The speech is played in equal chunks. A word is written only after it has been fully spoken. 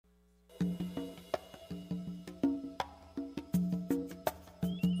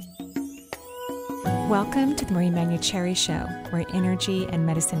Welcome to the Marie Manuchehri Show, where energy and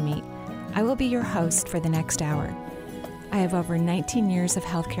medicine meet. I will be your host for the next hour. I have over 19 years of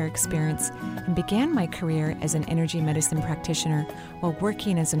healthcare experience and began my career as an energy medicine practitioner while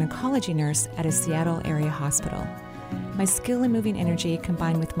working as an oncology nurse at a Seattle area hospital. My skill in moving energy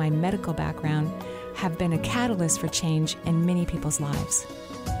combined with my medical background have been a catalyst for change in many people's lives.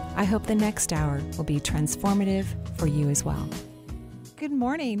 I hope the next hour will be transformative for you as well. Good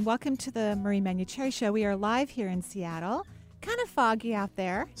morning. Welcome to the Marie Manuchehri Show. We are live here in Seattle. Kind of foggy out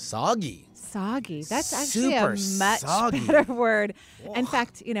there. Soggy. That's actually a much better word. Whoa. In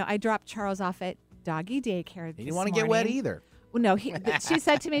fact, I dropped Charles off at doggy daycare He didn't want to get wet either. Well, no, she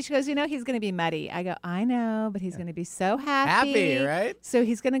said to me, she goes, he's going to be muddy. I go, I know, but he's going to be so happy. Happy, right? So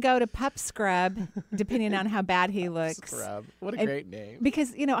he's going to go to Pup Scrub, depending on how bad he looks. Scrub. What a great name.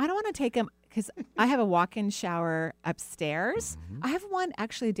 Because, I don't want to take him, because I have a walk-in shower upstairs. Mm-hmm. I have one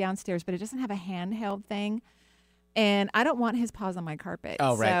actually downstairs, but it doesn't have a handheld thing. And I don't want his paws on my carpet.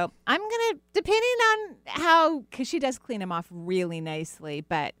 Oh, right. So I'm going to, depending on how, because she does clean him off really nicely,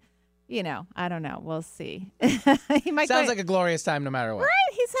 but I don't know. We'll see. He might Sounds like a glorious time no matter what. Right.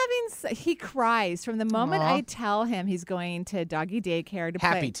 He cries from the moment Aww. I tell him he's going to doggy daycare to play.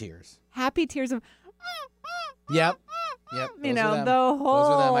 Happy tears. Happy tears of. Yep. The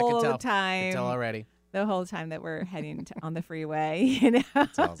whole time. I can tell already. The whole time that we're heading on the freeway,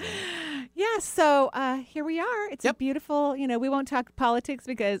 That's awesome. Yeah, so here we are. It's a beautiful, we won't talk politics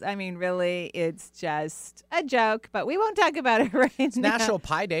because, really, it's just a joke, but we won't talk about it right now. It's National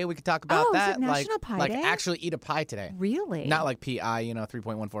Pie Day. We could talk about that. Is it National Pie Day? Like actually eat a pie today. Really? Not like PI,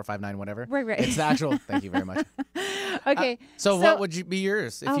 3.1459, whatever. Right. It's the actual, thank you very much. Okay. So what would be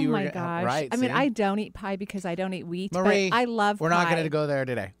yours if you were? Oh, my gosh. Right. I don't eat pie because I don't eat wheat, Marie, but I love pie. We're not going to go there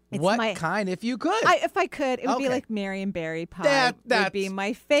today. What kind, if you could? If I could, it would be like Marionberry pie. That would be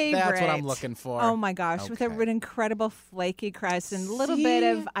my favorite. That's what I'm looking for. Oh, my gosh. With an incredible flaky crust and a little bit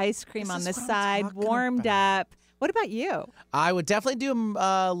of ice cream on the side, warmed up. What about you? I would definitely do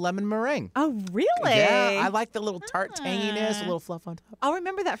lemon meringue. Oh, really? Yeah, I like the little tart tanginess, a little fluff on top. I'll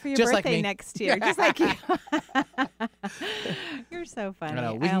remember that for your Just birthday like next year. Just like you. You're so funny. I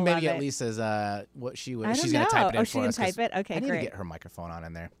know. We can maybe get Lisa's what she would. She's going to type it in for us. She can type it? Okay, great. I need to get her microphone on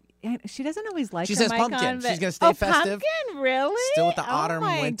in there. She doesn't always like she her says mic pumpkin. on, She's going to stay festive. Pumpkin, really? Still with the autumn,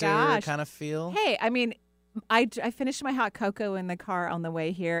 winter kind of feel. Hey, I finished my hot cocoa in the car on the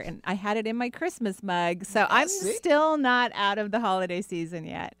way here, and I had it in my Christmas mug. So I'm still not out of the holiday season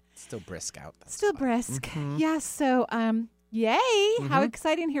yet. Still brisk out. Still brisk. Mm-hmm. Yeah. So, yay. Mm-hmm. How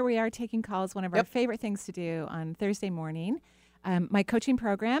exciting. Here we are taking calls. One of our favorite things to do on Thursday morning. My coaching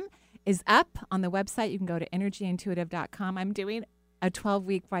program is up on the website. You can go to energyintuitive.com. I'm doing a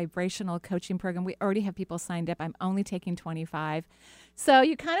 12-week vibrational coaching program. We already have people signed up. I'm only taking 25. So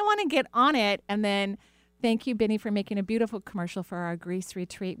you kind of want to get on it. And then thank you, Benny, for making a beautiful commercial for our Greece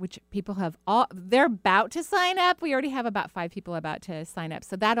retreat, which people have they're about to sign up. We already have about 5 people about to sign up.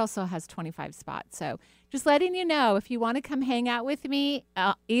 So that also has 25 spots. So just letting you know, if you want to come hang out with me,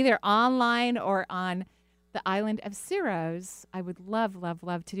 either online or on the island of Syros, I would love, love,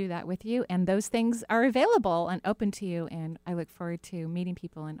 love to do that with you. And those things are available and open to you. And I look forward to meeting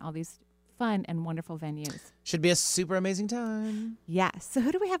people in all these fun and wonderful venues. Should be a super amazing time. Yes. So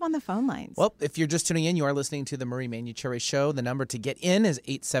who do we have on the phone lines? Well, if you're just tuning in, you are listening to the Marie Manuchehri Show. The number to get in is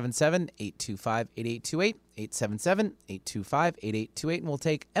 877-825-8828, 877-825-8828. And we'll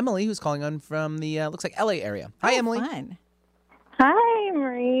take Emily, who's calling on from the, looks like LA area. Hi, Emily. Fun. Hi,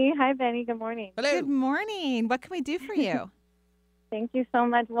 Marie. Hi, Benny. Good morning. Hello. Good morning. What can we do for you? Thank you so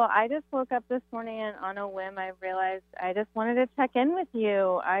much. Well, I just woke up this morning and on a whim, I realized I just wanted to check in with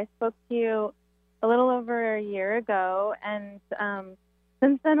you. I spoke to you a little over a year ago, and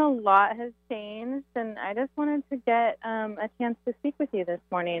since then a lot has changed, and I just wanted to get a chance to speak with you this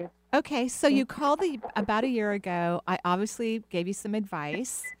morning. Okay, so you called about a year ago. I obviously gave you some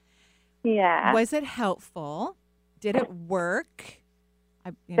advice. Yeah. Was it helpful? Did it work?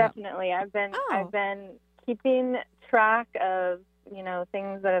 Definitely. I've been keeping track of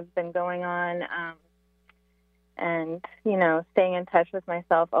things that have been going on, and staying in touch with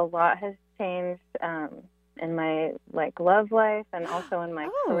myself. A lot has changed in my love life and also in my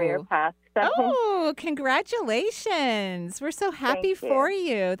career path. So. Congratulations. We're so happy for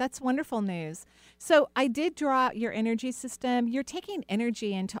you. That's wonderful news. So I did draw out your energy system. You're taking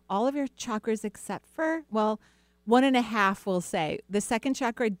energy into all of your chakras except for, 1.5, we'll say. The second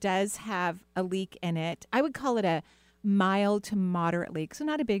chakra does have a leak in it. I would call it a mild to moderate leak, so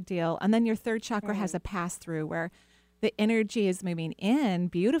not a big deal. And then your third chakra has a pass-through where the energy is moving in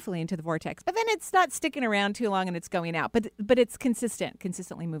beautifully into the vortex, but then it's not sticking around too long and it's going out. But it's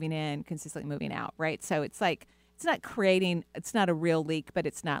consistently moving in, consistently moving out, right? So it's like it's not a real leak, but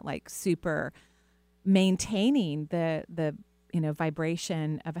it's not like super maintaining the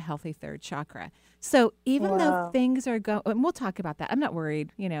vibration of a healthy third chakra. So even though things are going, and we'll talk about that. I'm not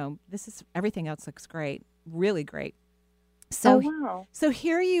worried. Everything else looks great, really great. So so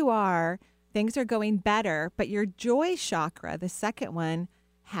here you are. Things are going better, but your joy chakra, the second one,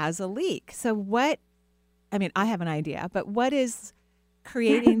 has a leak. So I have an idea, but what is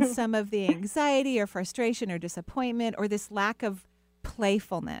creating some of the anxiety or frustration or disappointment or this lack of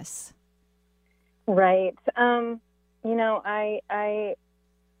playfulness? Right.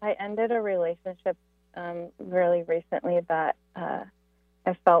 I ended a relationship really recently that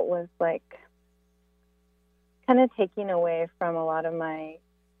I felt was like kind of taking away from a lot of my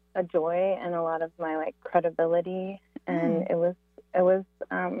joy and a lot of my like credibility, and it was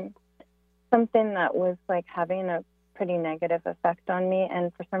something that was like having a pretty negative effect on me,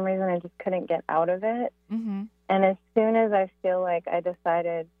 and for some reason I just couldn't get out of it. And as soon as I feel like I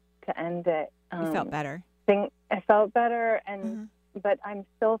decided to end it, you felt better. I felt better, and but I'm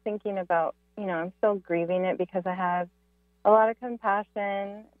still thinking about, I'm still grieving it because I have a lot of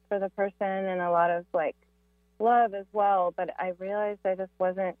compassion for the person and a lot of like love as well, but I realized I just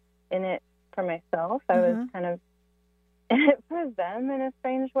wasn't in it for myself. I was kind of in it for them in a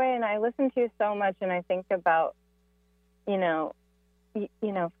strange way. And I listen to you so much, and I think about,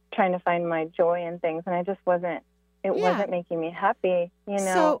 trying to find my joy in things, and I just wasn't. It wasn't making me happy.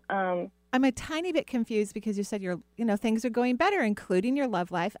 So, I'm a tiny bit confused because you said things are going better, including your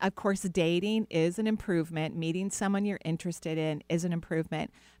love life. Of course, dating is an improvement. Meeting someone you're interested in is an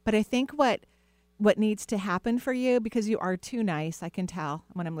improvement. But I think what needs to happen for you, because you are too nice, I can tell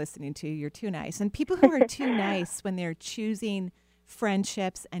when I'm listening to you, you're too nice. And people who are too nice when they're choosing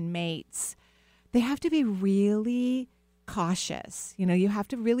friendships and mates, they have to be really cautious. You have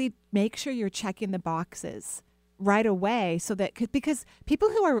to really make sure you're checking the boxes right away, so that because people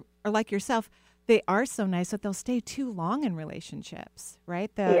who are like yourself, they are so nice that they'll stay too long in relationships,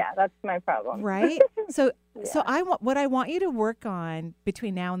 right? That's my problem. Right? So what I want you to work on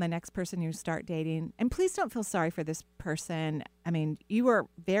between now and the next person you start dating, and please don't feel sorry for this person. I mean, you are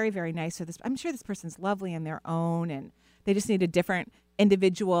very, very nice for this. I'm sure this person's lovely in their own, and they just need a different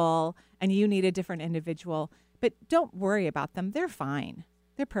individual, and you need a different individual. But don't worry about them. They're fine.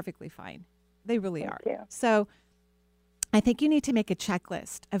 They're perfectly fine. They really are. Thank you. So I think you need to make a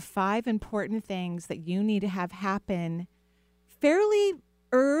checklist of 5 important things that you need to have happen fairly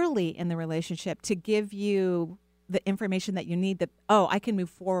early in the relationship to give you the information that you need that, I can move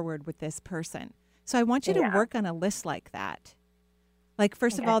forward with this person. So I want you to work on a list like that. Like,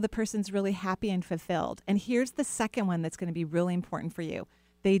 first of all, the person's really happy and fulfilled. And here's the second one that's going to be really important for you.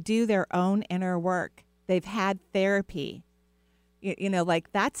 They do their own inner work. They've had therapy.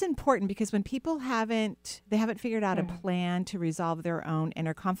 Like, that's important, because when people haven't figured out a plan to resolve their own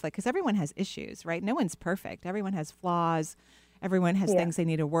inner conflict, because everyone has issues, right? No one's perfect. Everyone has flaws. Everyone has things they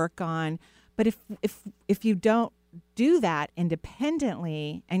need to work on. But if you don't do that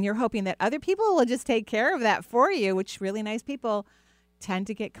independently, and you're hoping that other people will just take care of that for you, which really nice people tend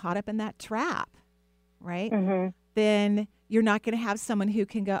to get caught up in that trap, right? Then you're not going to have someone who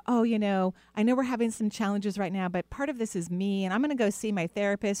can go, I know we're having some challenges right now, but part of this is me, and I'm going to go see my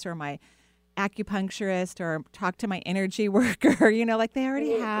therapist or my acupuncturist or talk to my energy worker. Like, they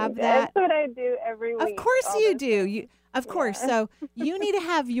already have that. That's what I do every week. Of course you do. Of course. So you need to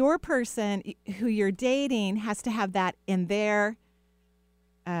have your person who you're dating has to have that in their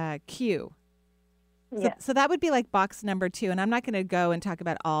queue. So that would be like box number 2. And I'm not going to go and talk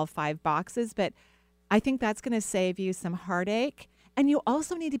about all 5 boxes, but I think that's going to save you some heartache. And you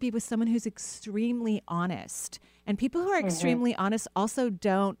also need to be with someone who's extremely honest. And people who are extremely honest also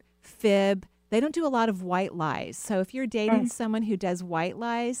don't fib. They don't do a lot of white lies. So if you're dating someone who does white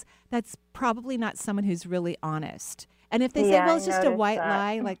lies, that's probably not someone who's really honest. And if they say, well, it's just a white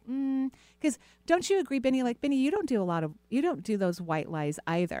lie, like, because don't you agree, Benny? Like, Benny, you don't do those white lies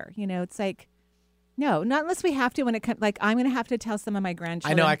either. It's like, no, not unless we have to. When it comes, like, I'm going to have to tell some of my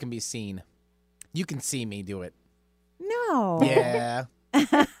grandchildren. I know I can be seen. You can see me do it. No. Yeah.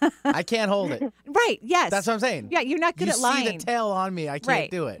 I can't hold it. Right. Yes. That's what I'm saying. Yeah, you're not good at lying. You see the tail on me. I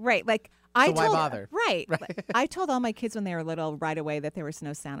can't do it. Right. Like, why bother? Right. I told all my kids when they were little right away that there was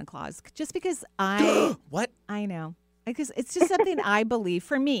no Santa Claus, just because I. What? I know. Because it's just something I believe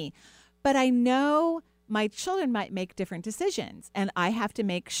for me. But I know my children might make different decisions, and I have to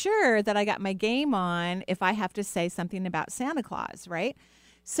make sure that I got my game on if I have to say something about Santa Claus, right?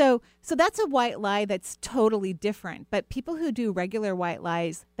 So that's a white lie that's totally different. But people who do regular white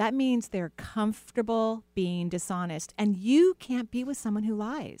lies, that means they're comfortable being dishonest. And you can't be with someone who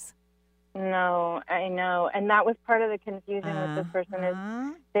lies. No, I know. And that was part of the confusion with this person is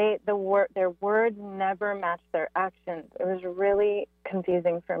their words never matched their actions. It was really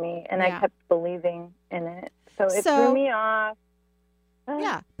confusing for me, and I kept believing in it. So it threw me off.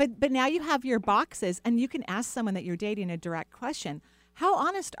 Yeah, but now you have your boxes, and you can ask someone that you're dating a direct question. How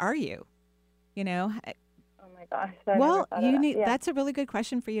honest are you? You know? Oh my gosh. That's a really good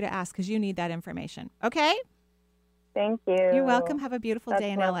question for you to ask because you need that information. Okay? Thank you. You're welcome. Have a beautiful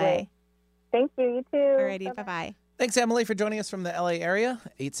day in LA. Thank you. You too. Alrighty. Bye-bye. Thanks, Emily, for joining us from the LA area.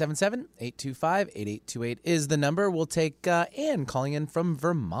 877-825-8828 is the number. We'll take Ann calling in from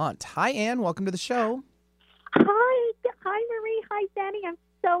Vermont. Hi, Ann. Welcome to the show. Hi, Marie. Hi, Danny. I'm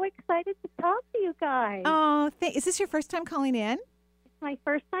so excited to talk to you guys. Oh, is this your first time calling in? It's my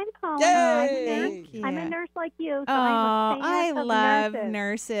first time calling. Yay! I'm a nurse like you. So I love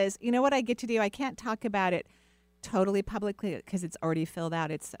nurses. You know what I get to do? I can't talk about it totally publicly because it's already filled out.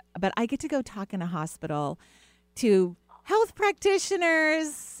 But I get to go talk in a hospital to health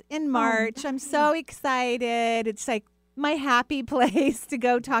practitioners in March. I'm so excited. It's like my happy place to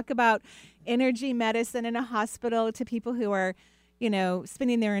go talk about energy medicine in a hospital to people who are,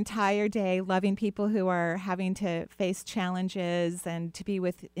 spending their entire day loving people who are having to face challenges and to be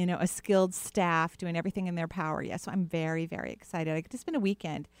with, a skilled staff doing everything in their power. Yeah, so I'm very, very excited. I get to spend a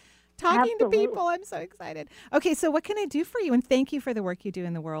weekend talking to people. I'm so excited. Okay, so what can I do for you? And thank you for the work you do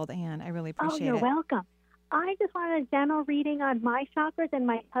in the world, Anne. I really appreciate it. Oh, you're welcome. I just wanted a general reading on my chakras and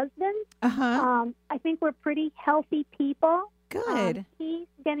my husband. I think we're pretty healthy people. Good. He's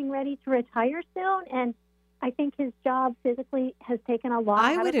getting ready to retire soon, and I think his job physically has taken a lot out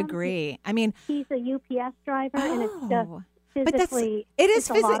of him. I would agree. I mean, he's a UPS driver, and it's just physically, it is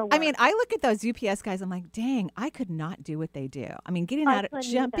physically. I mean, I look at those UPS guys. I'm like, dang, I could not do what they do. I mean,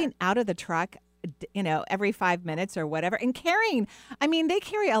 jumping out of the truck, every 5 minutes or whatever, and carrying. I mean, they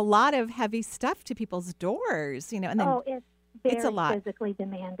carry a lot of heavy stuff to people's doors. And then it's a lot. Physically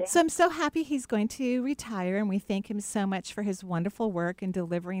demanding. So I'm so happy he's going to retire, and we thank him so much for his wonderful work in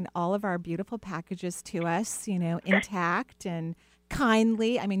delivering all of our beautiful packages to us. Intact and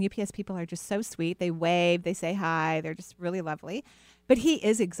kindly. I mean, UPS people are just so sweet. They wave, they say hi. They're just really lovely. But he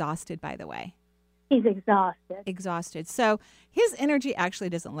is exhausted, by the way. He's exhausted. Exhausted. So his energy actually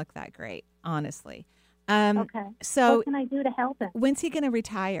doesn't look that great, honestly. Okay. So what can I do to help him? When's he going to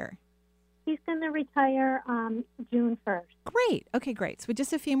retire? He's going to retire June 1st. Great. Okay, great. So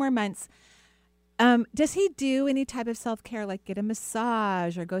just a few more months. Does he do any type of self-care, like get a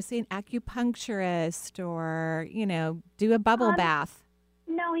massage or go see an acupuncturist or, do a bubble bath?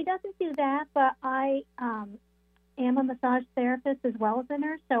 No, he doesn't do that, but I am a massage therapist as well as a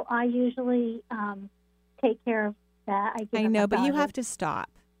nurse, so I usually take care of that. I know, but you have to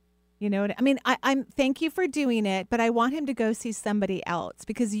stop. You know what I mean? I'm thank you for doing it, but I want him to go see somebody else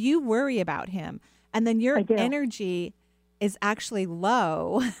because you worry about him, and then your energy is actually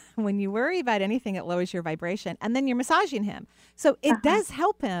low. When you worry about anything, it lowers your vibration, and then you're massaging him. So it does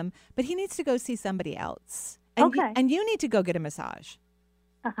help him, but he needs to go see somebody else. And and you need to go get a massage.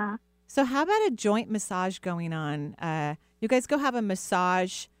 So how about a joint massage going on? You guys go have a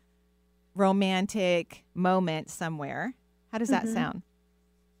massage romantic moment somewhere. How does that sound?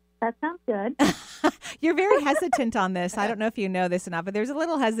 That sounds good. You're very hesitant on this. I don't know if you know this or not, but there's a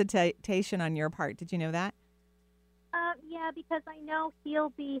little hesitation on your part. Did you know that? Yeah, because I know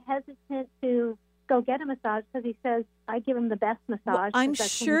he'll be hesitant to go get a massage because he says I give him the best massage. Well, I'm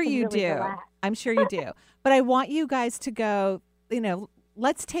sure you do. Relax. I'm sure you do. But I want you guys to go,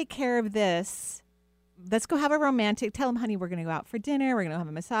 let's take care of this. Let's go have a romantic. Tell him, honey, we're going to go out for dinner. We're going to have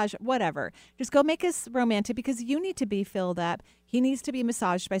a massage, whatever. Just go make us romantic because you need to be filled up. He needs to be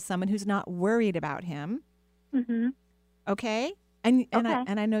massaged by someone who's not worried about him. Okay? And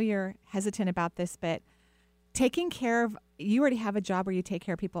I know you're hesitant about this, but taking care of, you already have a job where you take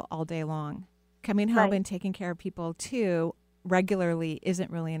care of people all day long. Coming home and taking care of people too regularly isn't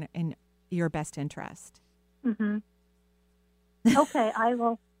really in your best interest. Okay, I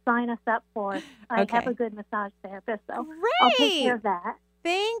will sign us up for it. I have a good massage therapist, so I'll take care of that.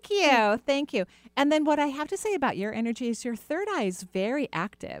 Thank you. Thank you. And then what I have to say about your energy is your third eye is very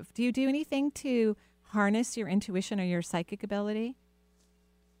active. Do you do anything to harness your intuition or your psychic ability?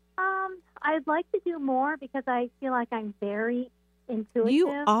 I'd like to do more because I feel like I'm very intuitive. You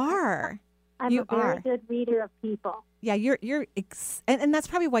are. I'm a very good reader of people. Yeah, and that's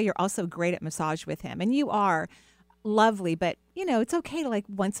probably why you're also great at massage with him. And you are lovely, but it's okay to like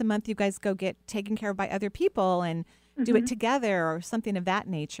once a month you guys go get taken care of by other people and do it together or something of that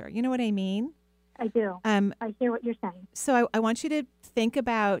nature. You know what I mean? I do. I hear what you're saying. So I want you to think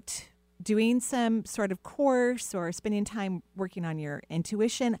about doing some sort of course or spending time working on your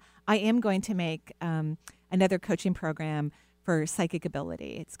intuition. I am going to make another coaching program for psychic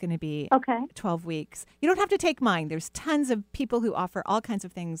ability. It's going to be 12 weeks. You don't have to take mine. There's tons of people who offer all kinds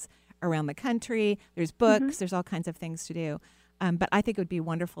of things around the country. There's books. There's all kinds of things to do. But I think it would be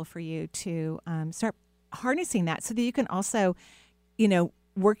wonderful for you to start harnessing that so that you can also,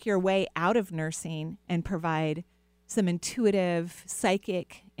 work your way out of nursing and provide some intuitive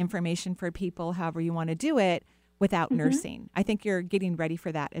psychic information for people, however you want to do it, without nursing. I think you're getting ready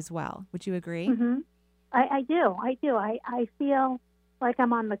for that as well. Would you agree? I do. I feel like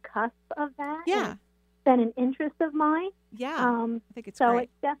I'm on the cusp of that. Yeah. It's been an interest of mine. Yeah. I think it's so great.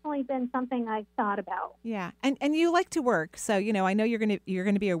 it's definitely been something I've thought about. Yeah. And you like to work. So, I know you're going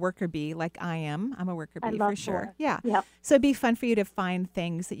to be a worker bee like I am. I'm a worker bee for sure. Work. Yeah. Yep. So it'd be fun for you to find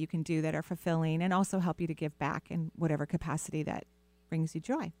things that you can do that are fulfilling and also help you to give back in whatever capacity that brings you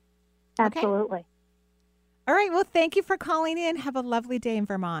joy. Absolutely. Okay? All right. Well, thank you for calling in. Have a lovely day in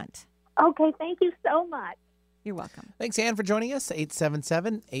Vermont. Okay. Thank you so much. You're welcome. Thanks, Ann, for joining us.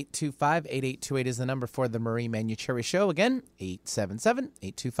 877-825-8828 is the number for the Marie Manuchehri Show. Again,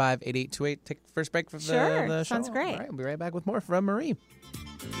 877-825-8828. Take the first break for the show. Sounds great. All right, we'll be right back with more from Marie.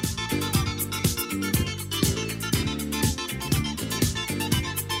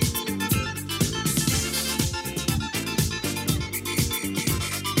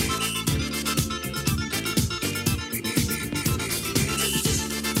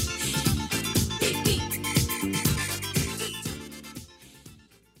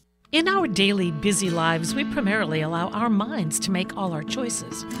 In our daily busy lives, we primarily allow our minds to make all our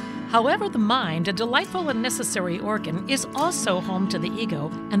choices. However, the mind, a delightful and necessary organ, is also home to the ego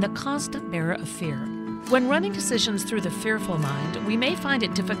and the constant bearer of fear. When running decisions through the fearful mind, we may find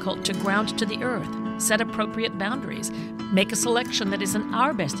it difficult to ground to the earth, set appropriate boundaries, make a selection that is in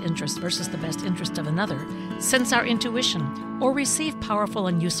our best interest versus the best interest of another, sense our intuition, or receive powerful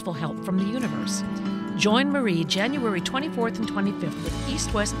and useful help from the universe. Join Marie January 24th and 25th with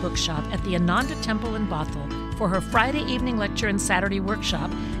East West Bookshop at the Ananda Temple in Bothell for her Friday evening lecture and Saturday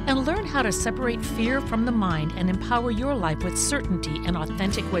workshop, and learn how to separate fear from the mind and empower your life with certainty and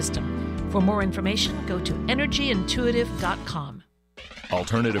authentic wisdom. For more information, go to energyintuitive.com.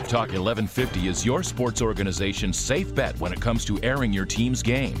 Alternative Talk 1150 is your sports organization's safe bet when it comes to airing your team's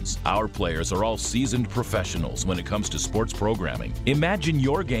games. Our players are all seasoned professionals when it comes to sports programming. Imagine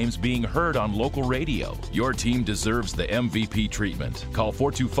your games being heard on local radio. Your team deserves the MVP treatment. Call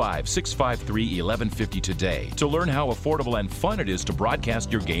 425-653-1150 today to learn how affordable and fun it is to broadcast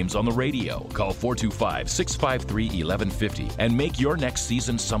your games on the radio. Call 425-653-1150 and make your next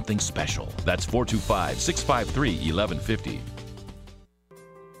season something special. That's 425-653-1150.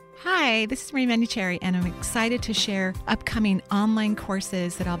 Hi, this is Marie Manuchehri, and I'm excited to share upcoming online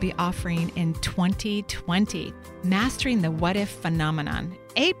courses that I'll be offering in 2020. Mastering the What If Phenomenon.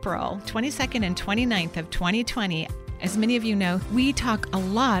 April 22nd and 29th of 2020. As many of you know, we talk a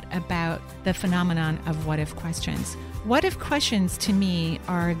lot about the phenomenon of what if questions. What if questions to me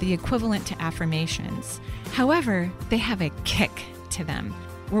are the equivalent to affirmations. However, they have a kick to them.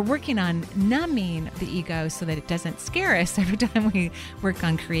 We're working on numbing the ego so that it doesn't scare us every time we work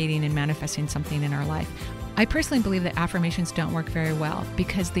on creating and manifesting something in our life. I personally believe that affirmations don't work very well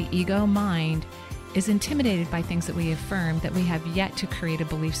because the ego mind is intimidated by things that we affirm that we have yet to create a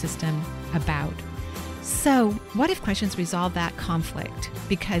belief system about. So, what if questions resolve that conflict?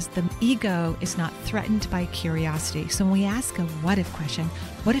 Because the ego is not threatened by curiosity. So when we ask a what if question,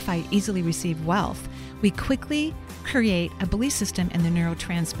 what if I easily receive wealth? We quickly create a belief system in the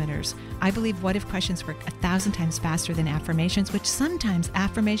neurotransmitters. I believe what if questions work 1,000 times faster than affirmations, which sometimes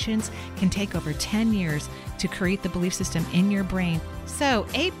affirmations can take over 10 years to create the belief system in your brain. So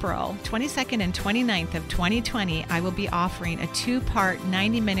April 22nd and 29th of 2020, I will be offering a 2-part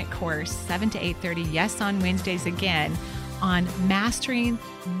 90-minute course, 7 to 8:30, yes, on Wednesdays again, on mastering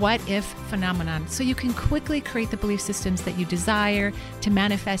what if phenomenon, so you can quickly create the belief systems that you desire to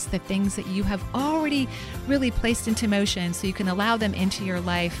manifest the things that you have already really placed into motion, so you can allow them into your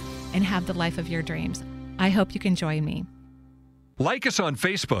life and have the life of your dreams. I hope you can join me. Like us on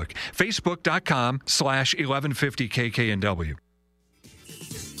Facebook, facebook.com/1150kknw.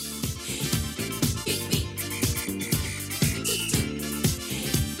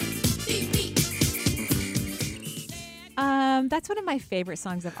 That's one of my favorite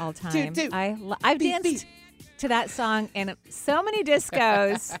songs of all time. I've danced to that song in so many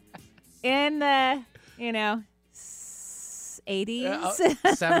discos in the, 80s.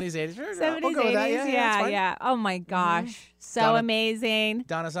 70s, 80s. Sure, 70s, we'll go 80s. with that. Yeah, yeah. Oh, my gosh. So Donna- amazing.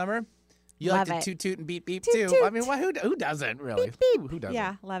 Donna Summer, you Love like it. to toot toot and beep beep Toot, too. toot. I mean, who doesn't really? Beep, beep. Who doesn't?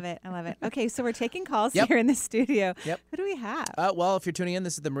 Yeah, love it. I love it. Okay, so we're taking calls Yep. here in the studio. Yep. Who do we have? Well, if you're tuning in,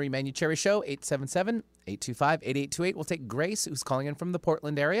 this is the Marie Manucherry Show, 877-825-8828. We'll take Grace, who's calling in from the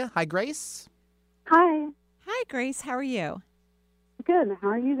Portland area. Hi, Grace. Hi. Hi, Grace. How are you? Good. How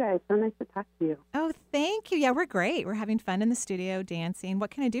are you guys? So nice to talk to you. Oh, thank you. Yeah, we're great. We're having fun in the studio, dancing.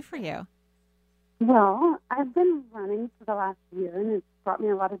 What can I do for you? Well, I've been running for the last year, and it's brought me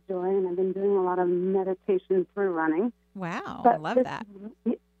a lot of joy, and I've been doing a lot of meditation through running. Wow, I love that.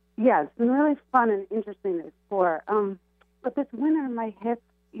 Yeah, it's been really fun and interesting to explore. But this winter, my hip,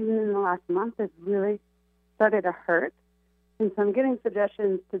 even in the last month, has really started to hurt. And so I'm getting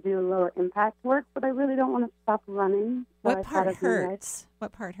suggestions to do lower impact work, but I really don't want to stop running. So What I part thought of you guys. hurts?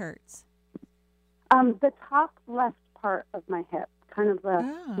 What part hurts? The top left part of my hip, kind of right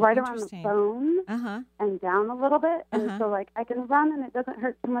around the interesting. bone and down a little bit. And so, like, I can run and it doesn't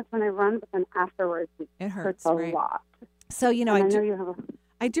hurt too much when I run, but then afterwards it hurts a right? lot. So, you know, And I know you have a...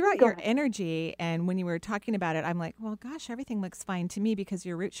 I drew out Go your ahead. energy, and when you were talking about it, I'm like, well, gosh, everything looks fine to me because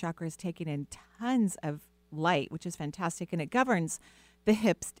your root chakra is taking in tons of light, which is fantastic, and it governs the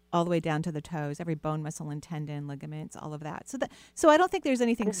hips all the way down to the toes, every bone, muscle, and tendon, ligaments, all of that. So I don't think there's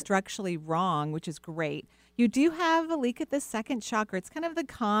anything structurally wrong, which is great. You do have a leak at the second chakra. It's kind of the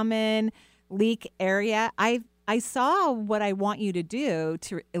common leak area. I saw what I want you to do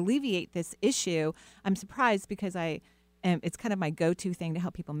to alleviate this issue. I'm surprised because it's kind of my go-to thing to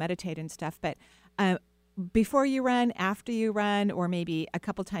help people meditate and stuff. But before you run, after you run, or maybe a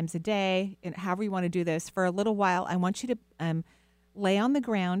couple times a day, and however you want to do this, for a little while, I want you to lay on the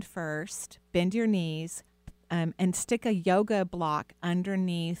ground first, bend your knees, and stick a yoga block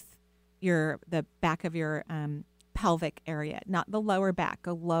underneath the back of your pelvic area, not the lower back,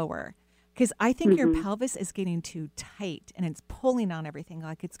 go lower. Because I think your pelvis is getting too tight and it's pulling on everything,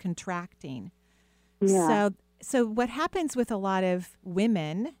 like it's contracting. Yeah. So what happens with a lot of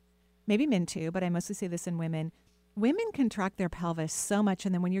women, maybe men too, but I mostly see this in women, women contract their pelvis so much,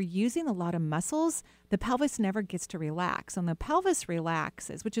 and then when you're using a lot of muscles, the pelvis never gets to relax. And the pelvis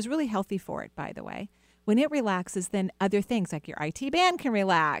relaxes, which is really healthy for it, by the way. When it relaxes, then other things like your IT band can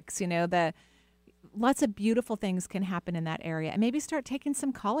relax. You know, lots of beautiful things can happen in that area. And maybe start taking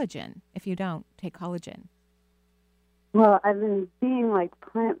some collagen if you don't take collagen. Well, I've been being like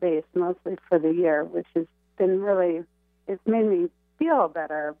plant-based mostly for the year, which has been really, it's made me feel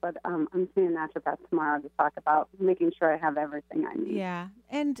better, but I'm seeing a naturopath tomorrow to talk about making sure I have everything I need. Yeah,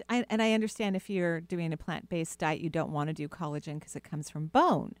 and I understand if you're doing a plant-based diet, you don't want to do collagen because it comes from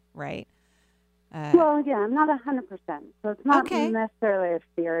bone, right? Well, yeah, I'm not 100%, so it's not necessarily a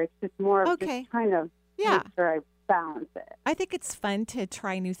fear. It's just more of just trying to make sure I balance it. I think it's fun to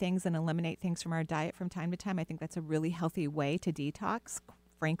try new things and eliminate things from our diet from time to time. I think that's a really healthy way to detox.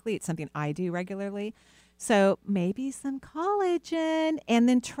 Frankly, it's something I do regularly. So maybe some collagen, and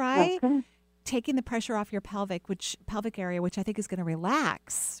then try taking the pressure off your pelvic area, which I think is going to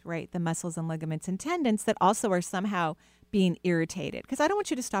relax, right? The muscles and ligaments and tendons that also are somehow being irritated. Because I don't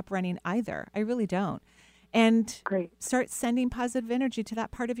want you to stop running either. I really don't. And start sending positive energy to that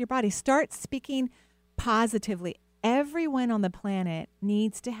part of your body. Start speaking positively. Everyone on the planet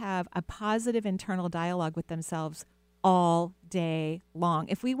needs to have a positive internal dialogue with themselves all day long.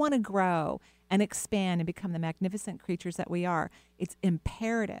 If we want to grow and expand and become the magnificent creatures that we are, it's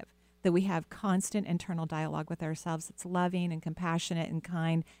imperative that we have constant internal dialogue with ourselves. It's loving and compassionate and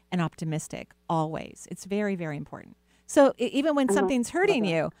kind and optimistic always. It's very, very important. So even when something's hurting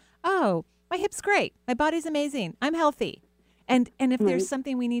you, oh, my hip's great. My body's amazing. I'm healthy. And if there's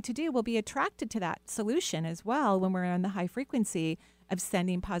something we need to do, we'll be attracted to that solution as well when we're on the high frequency of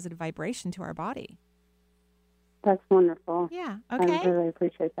sending positive vibration to our body. That's wonderful. Yeah. Okay. I really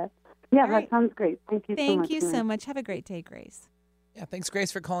appreciate that. Yeah, All right. that sounds great. Thank you so much. Thank you so much. Have a great day, Grace. Yeah, thanks,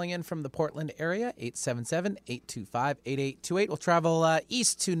 Grace, for calling in from the Portland area, 877-825-8828. We'll travel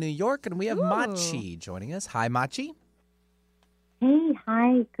east to New York, and we have Machi joining us. Hi, Machi. Hey,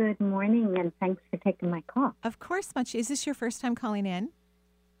 hi, good morning, and thanks for taking my call. Of course, Machi. Is this your first time calling in?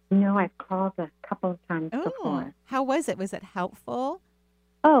 No, I've called a couple of times before. How was it? Was it helpful?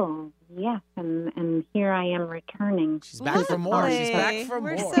 Oh, yes, and here I am returning. She's back for more. She's back for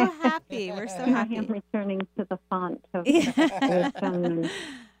We're more. so happy. We're so happy. I am returning to the font of wisdom.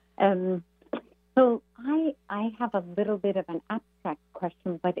 So I have a little bit of an abstract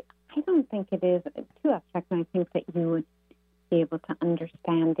question, but I don't think it is too abstract, and I think that you would be able to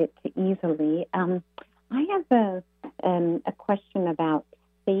understand it easily. I have a question about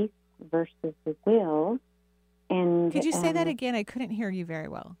faith versus will, And could you say that again? I couldn't hear you very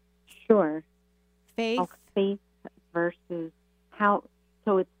well. Sure. Faith? Faith versus how,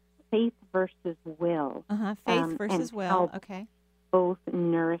 so it's faith versus will. Faith versus will. Okay. Both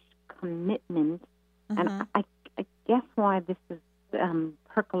nourish commitment. And I guess why this is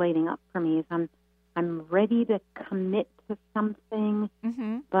percolating up for me is I'm ready to commit to something,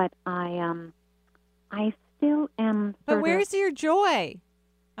 but I still am. But where's your joy?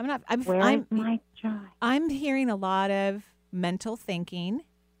 Where's my joy? I'm hearing a lot of mental thinking,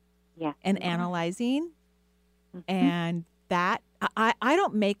 and analyzing, and that I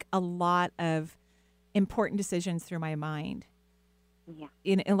don't make a lot of important decisions through my mind. Yeah.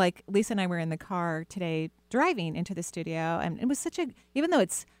 Like Lisa and I were in the car today driving into the studio, and it was such a, even though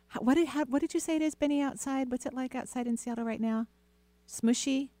it's, what did you say it is, Benny, outside? What's it like outside in Seattle right now?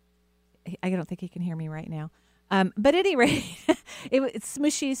 Smushy? I don't think he can hear me right now. But at any rate, it's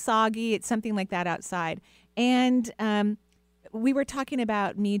smushy, soggy. It's something like that outside. And we were talking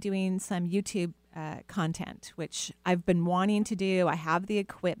about me doing some YouTube content, which I've been wanting to do. I have the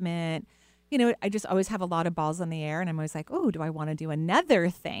equipment. You know, I just always have a lot of balls on the air, and I'm always like, oh, do I want to do another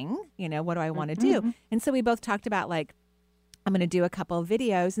thing? You know, what do I want to do? And so we both talked about, like, I'm going to do a couple of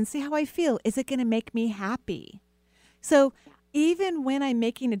videos and see how I feel. Is it going to make me happy? So even when I'm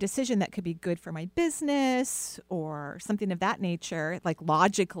making a decision that could be good for my business or something of that nature, like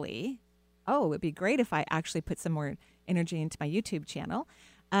logically, oh, it would be great if I actually put some more energy into my YouTube channel.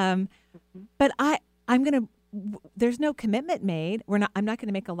 But I'm going to, there's no commitment made. I'm not going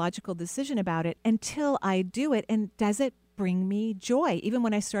to make a logical decision about it until I do it. And does it bring me joy? Even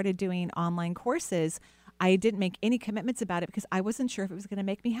when I started doing online courses, I didn't make any commitments about it because I wasn't sure if it was going to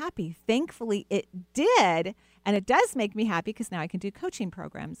make me happy. Thankfully, it did. And it does make me happy because now I can do coaching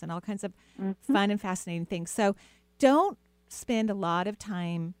programs and all kinds of fun and fascinating things. So don't spend a lot of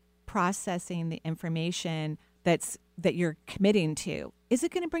time processing the information that you're committing to. Is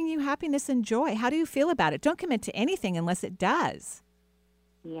it going to bring you happiness and joy? How do you feel about it? Don't commit to anything unless it does.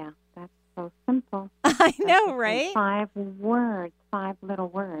 Yeah, that's so simple. I know, right? 5 words, 5 little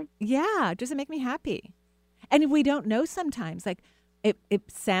words. Yeah, does it make me happy? And we don't know sometimes. Like, it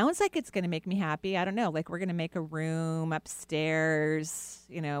sounds like it's going to make me happy. I don't know. Like, we're going to make a room upstairs,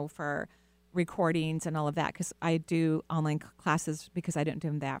 you know, for recordings and all of that, because I do online classes because I don't do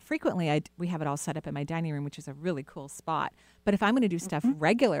them that frequently. We have it all set up in my dining room, which is a really cool spot. But if I'm going to do stuff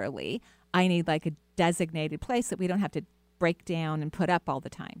regularly, I need like a designated place that we don't have to break down and put up all the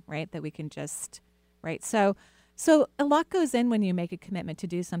time, right? That we can just, right? So a lot goes in when you make a commitment to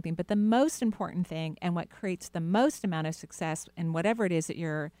do something, but the most important thing and what creates the most amount of success in whatever it is that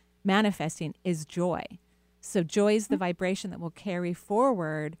you're manifesting is joy. So joy is the vibration that will carry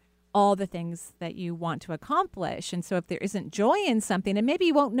forward all the things that you want to accomplish. And so if there isn't joy in something, and maybe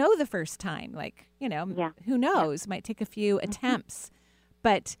you won't know the first time, like, you know, who knows, might take a few attempts,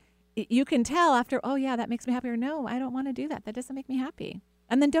 but you can tell after, oh yeah, that makes me happy, or no, I don't want to do that. That doesn't make me happy.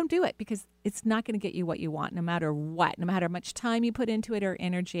 And then don't do it, because it's not going to get you what you want, no matter what, no matter how much time you put into it or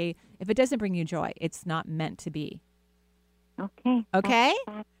energy. If it doesn't bring you joy, it's not meant to be. Okay?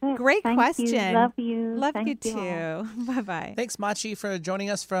 Great question. Love you. Love you too. Bye-bye. Thanks, Machi, for joining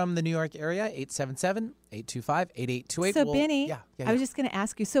us from the New York area, 877-825-8828. So, Benny, I was just going to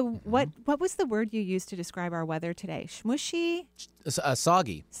ask you, so what was the word you used to describe our weather today? Shmushy?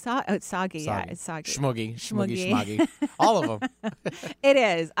 Soggy. It's soggy. Yeah, it's soggy. Schmuggy. All of them. It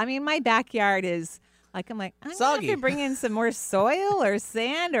is. I mean, my backyard is... I'm going to have to bring in some more soil or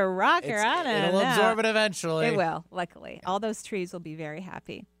sand or rock or I don't know. It'll absorb it eventually. It will, luckily. Yeah. All those trees will be very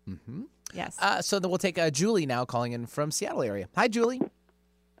happy. Yes. So then we'll take Julie now calling in from Seattle area. Hi, Julie.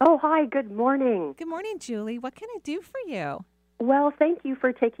 Oh, hi. Good morning. Good morning, Julie. What can I do for you? Well, thank you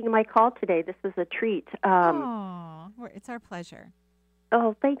for taking my call today. This is a treat. It's our pleasure.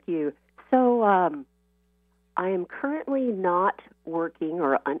 Oh, thank you. So I am currently not working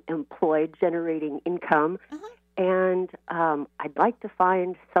or unemployed, generating income, and I'd like to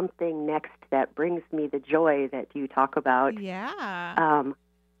find something next that brings me the joy that you talk about. Yeah.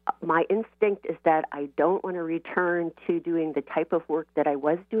 My instinct is that I don't want to return to doing the type of work that I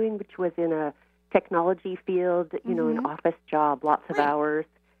was doing, which was in a technology field, you know, an office job, lots of hours.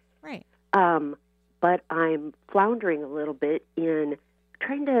 Right. But I'm floundering a little bit in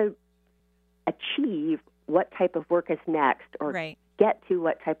trying to achieve what type of work is next, or get to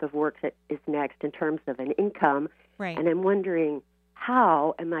what type of work that is next in terms of an income. Right. And I'm wondering,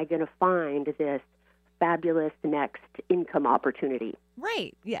 how am I going to find this fabulous next income opportunity?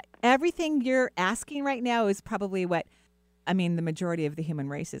 Right. Yeah. Everything you're asking right now is probably what I mean, the majority of the human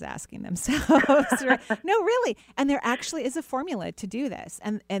race is asking themselves. Right? No, really. And there actually is a formula to do this.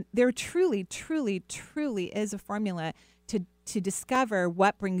 And there truly, truly, truly is a formula to discover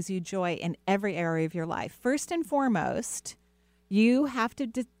what brings you joy in every area of your life. First and foremost, you have to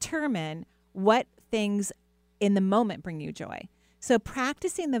determine what things in the moment bring you joy. So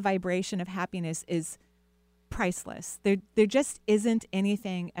practicing the vibration of happiness is priceless. There just isn't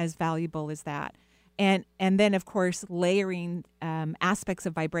anything as valuable as that. And then, of course, layering aspects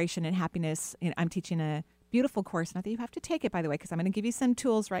of vibration and happiness. I'm teaching a beautiful course, not that you have to take it, by the way, because I'm going to give you some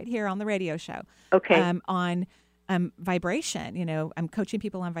tools right here on the radio show. Okay. On vibration. I'm coaching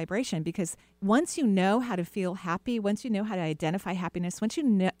people on vibration, because once you know how to feel happy, once you know how to identify happiness, once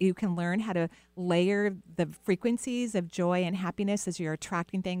you can learn how to layer the frequencies of joy and happiness as you're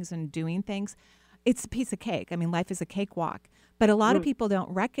attracting things and doing things, it's a piece of cake. I mean, life is a cakewalk. But a lot of people don't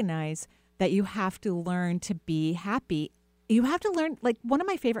recognize that you have to learn to be happy. You have to learn, like, one of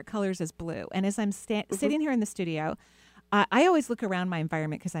my favorite colors is blue. And as I'm sitting here in the studio, I always look around my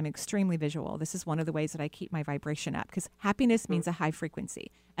environment because I'm extremely visual. This is one of the ways that I keep my vibration up, because happiness means a high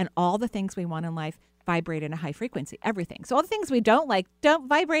frequency. And all the things we want in life vibrate in a high frequency, everything. So all the things we don't like don't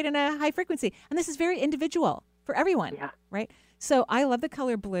vibrate in a high frequency. And this is very individual for everyone, right? So I love the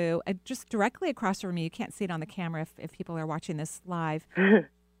color blue. Just directly across from me, you can't see it on the camera if people are watching this live.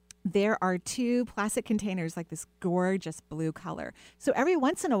 There are 2 plastic containers like this gorgeous blue color. So every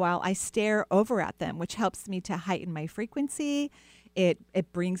once in a while, I stare over at them, which helps me to heighten my frequency. It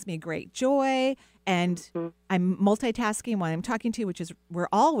brings me great joy. And I'm multitasking while I'm talking to you, which is we're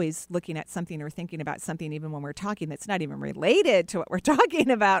always looking at something or thinking about something, even when we're talking, that's not even related to what we're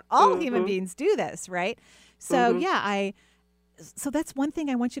talking about. All human beings do this, right? So, So that's one thing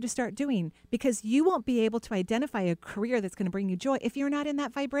I want you to start doing, because you won't be able to identify a career that's going to bring you joy if you're not in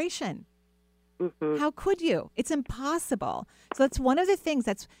that vibration. How could you? It's impossible. So that's one of the things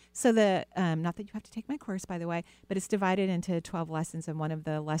not that you have to take my course, by the way, but it's divided into 12 lessons. And one of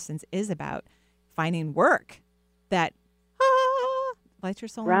the lessons is about finding work that lights your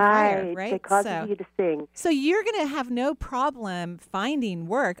soul on fire, right? It causes you to sing. So you're going to have no problem finding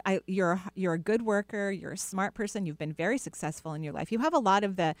work. You're a good worker. You're a smart person. You've been very successful in your life. You have a lot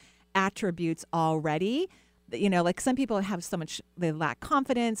of the attributes already. Like some people have so much, they lack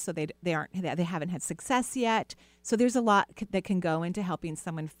confidence, so they haven't had success yet. So there's a lot that can go into helping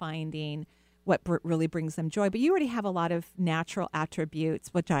someone finding what really brings them joy. But you already have a lot of natural attributes,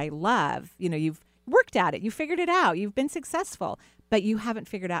 which I love. You've worked at it. You figured it out. You've been successful. But you haven't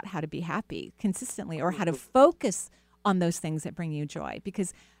figured out how to be happy consistently, or how to focus on those things that bring you joy.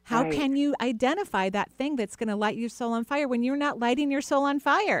 Because how can you identify that thing that's going to light your soul on fire when you're not lighting your soul on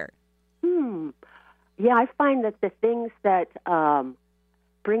fire? Yeah, I find that the things that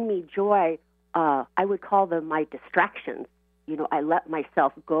bring me joy, I would call them my distractions. I let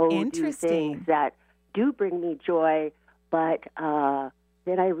myself go do things that do bring me joy, but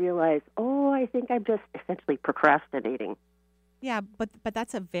then I realize, I think I'm just essentially procrastinating. Yeah, but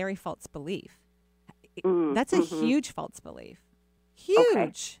that's a very false belief. That's a huge false belief.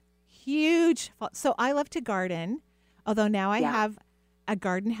 Huge. So I love to garden, although now I have a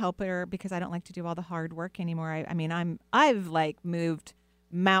garden helper because I don't like to do all the hard work anymore. I've moved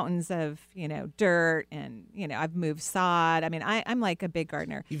mountains of, dirt, and, I've moved sod. I'm like a big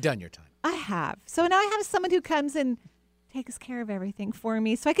gardener. You've done your time. I have. So now I have someone who comes and takes care of everything for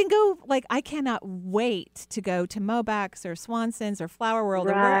me. So I can go, I cannot wait to go to Mobax or Swanson's or Flower World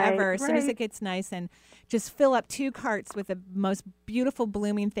or wherever as soon as it gets nice, and just fill up 2 carts with the most beautiful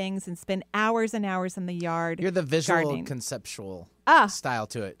blooming things and spend hours and hours in the yard. You're the visual, gardening. Conceptual style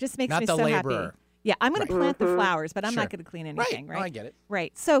to it. Just makes not me the so laborer. happy. Yeah, I'm going to plant the flowers, but I'm not going to clean anything, right? Oh, I get it.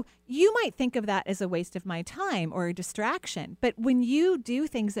 Right. So you might think of that as a waste of my time or a distraction. But when you do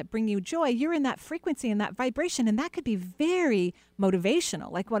things that bring you joy, you're in that frequency and that vibration, and that could be very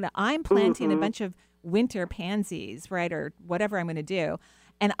motivational. Like when I'm planting a bunch of winter pansies, right, or whatever I'm going to do,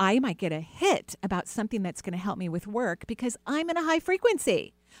 and I might get a hit about something that's going to help me with work because I'm in a high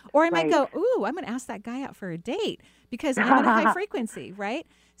frequency. Or I might go, ooh, I'm going to ask that guy out for a date because I'm in a high frequency, right?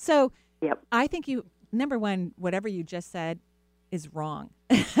 So I think number one, whatever you just said is wrong.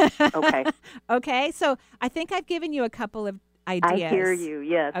 Okay. So I think I've given you a couple of ideas. I hear you,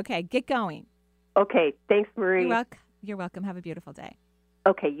 yes. Okay, get going. Okay, thanks, Marie. You're welcome. Have a beautiful day.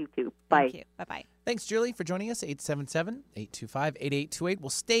 Okay, you too. Bye. Thank you. Bye-bye. Thanks, Julie, for joining us. 877-825-8828.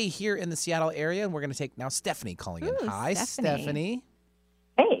 We'll stay here in the Seattle area, and we're going to take now Stephanie calling in. Hi, Stephanie.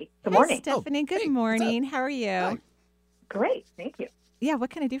 Hey, good morning. Hi, Stephanie. Good morning. How are you? Hi. Great, thank you. Yeah,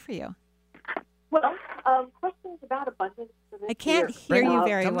 what can I do for you? Well, questions about abundance for this I can't year. hear you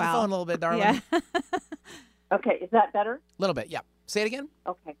very Come well. to the phone a little bit, darling. Yeah. Okay, is that better? A little bit, yeah. Say it again.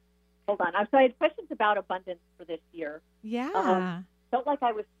 Okay. Hold on. So I had questions about abundance for this year. Yeah. Felt like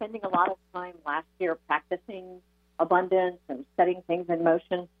I was spending a lot of time last year practicing abundance and setting things in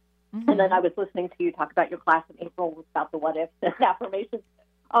motion. Mm-hmm. And then I was listening to you talk about your class in April about the what ifs and affirmations.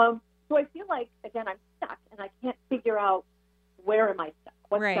 So I feel like, again, I'm stuck and I can't figure out where am I stuck?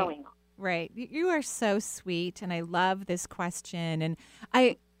 What's going on? Right. You are so sweet, and I love this question. And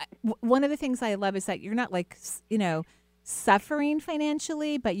one of the things I love is that you're not like, suffering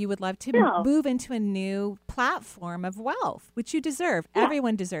financially, but you would love to move into a new platform of wealth, which you deserve. Yeah.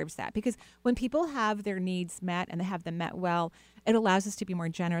 Everyone deserves that, because when people have their needs met and they have them met well, it allows us to be more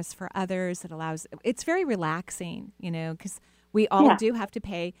generous for others. It's very relaxing, because we all do have to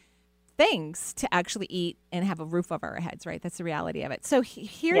pay things to actually eat and have a roof over our heads, right? That's the reality of it. So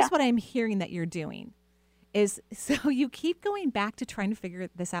here's what I'm hearing that you're doing is, so you keep going back to trying to figure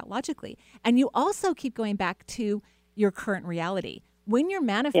this out logically. And you also keep going back to your current reality. When you're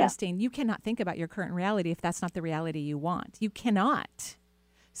manifesting, you cannot think about your current reality if that's not the reality you want. You cannot.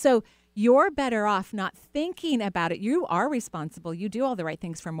 So you're better off not thinking about it. You are responsible. You do all the right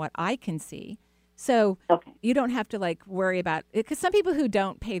things from what I can see. So you don't have to worry about it, because some people who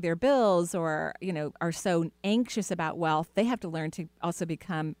don't pay their bills or, are so anxious about wealth, they have to learn to also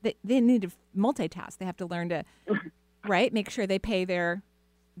become, they need to multitask. They have to learn to, right, make sure they pay their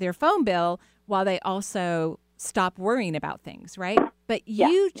phone bill while they also stop worrying about things, right? But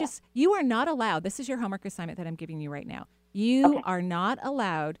you are not allowed, this is your homework assignment that I'm giving you right now. You are not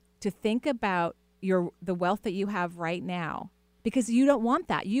allowed to think about the wealth that you have right now, because you don't want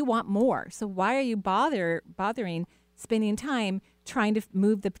that. You want more. So why are you bothering spending time trying to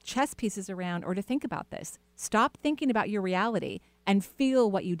move the chess pieces around or to think about this? Stop thinking about your reality and feel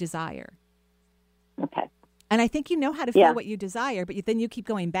what you desire. Okay. And I think you know how to feel what you desire, but then you keep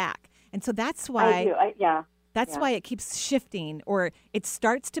going back. And so that's why That's why it keeps shifting, or it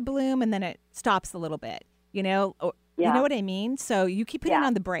starts to bloom and then it stops a little bit, You know what I mean? So you keep putting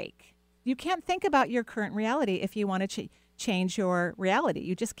on the brake. You can't think about your current reality if you want to change your reality.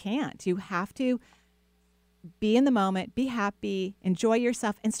 You just can't. You have to be in the moment, be happy, enjoy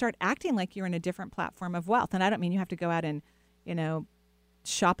yourself, and start acting like you're in a different platform of wealth. And I don't mean you have to go out and,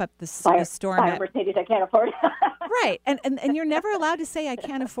 shop up the store. Buy a Mercedes I can't afford. Right. And you're never allowed to say, I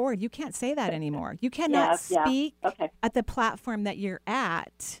can't afford. You can't say that anymore. You cannot speak at the platform that you're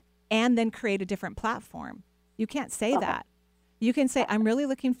at and then create a different platform. You can't say that. You can say, I'm really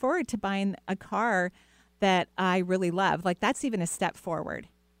looking forward to buying a car that I really love. That's even a step forward.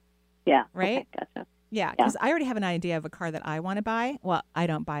 Yeah. Right? Okay, gotcha. Yeah, because I already have an idea of a car that I want to buy. Well, I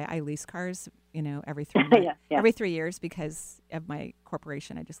don't buy. I lease cars, every 3 months, every 3 years, because of my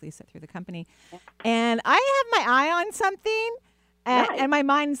corporation. I just lease it through the company. Yeah. And I have my eye on something, and my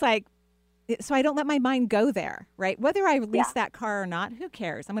mind's like, so I don't let my mind go there, right? Whether I lease that car or not, who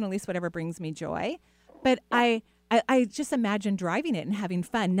cares? I'm going to lease whatever brings me joy. But I just imagine driving it and having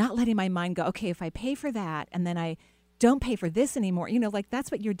fun, not letting my mind go, okay, if I pay for that and then I don't pay for this anymore,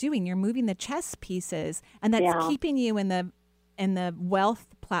 that's what you're doing. You're moving the chess pieces, and that's keeping you in the wealth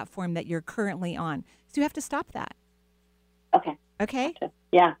platform that you're currently on. So you have to stop that. Okay. Okay? Gotcha.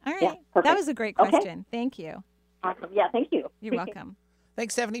 Yeah. All right. Yeah, that was a great question. Okay. Thank you. Awesome. Yeah, thank you. You're welcome.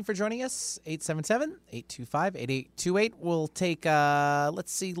 Thanks, Stephanie, for joining us. 877-825-8828. We'll take,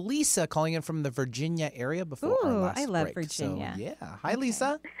 Lisa calling in from the Virginia area before our last break. I love Virginia. So, Hi,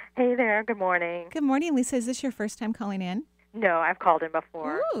 Lisa. Hey there. Good morning. Good morning, Lisa. Is this your first time calling in? No, I've called in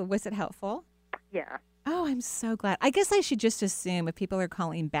before. Ooh, was it helpful? Yeah. Oh, I'm so glad. I guess I should just assume if people are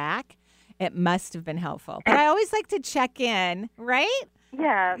calling back, it must have been helpful. But I always like to check in, right?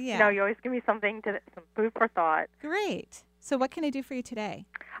 Yeah. No, you always give me some food for thought. Great. So what can I do for you today?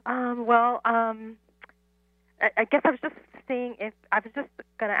 I guess I was just seeing if I was just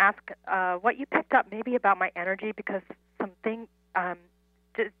going to ask what you picked up maybe about my energy, because something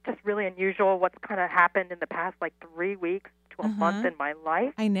just really unusual what's kind of happened in the past 3 weeks to a month in my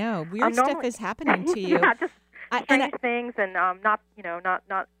life. I know. Weird stuff is happening to you. Yeah, just strange things and not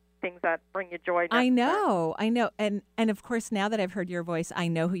things that bring you joy. I know. And of course, now that I've heard your voice, I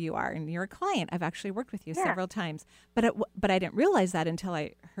know who you are, and you're a client. I've actually worked with you several times, but I didn't realize that until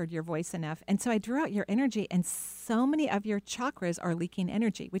I heard your voice enough. And so I drew out your energy, and so many of your chakras are leaking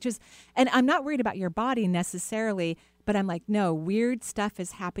energy, and I'm not worried about your body necessarily, but I'm like, no, weird stuff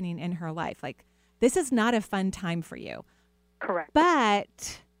is happening in her life. This is not a fun time for you. Correct.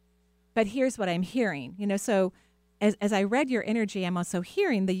 But here's what I'm hearing, so as I read your energy, I'm also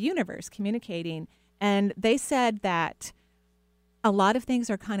hearing the universe communicating. And they said that a lot of things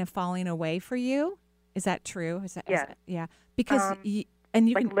are kind of falling away for you. Is that true? Yeah. Yeah. Because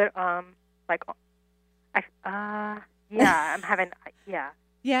Yeah, I'm having, yeah.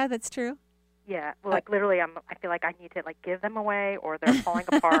 Yeah, that's true. Yeah, well, like literally, I feel like I need to like give them away, or they're falling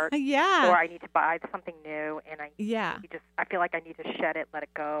apart. Yeah. Or I need to buy something new, and I feel like I need to shed it, let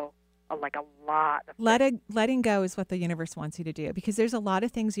it go, like a lot. Letting go is what the universe wants you to do, because there's a lot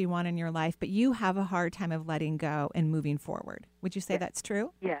of things you want in your life, but you have a hard time of letting go and moving forward. Would you say that's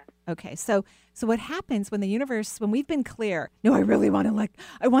true? Yeah. Okay. So what happens when when we've been clear, no, I really want to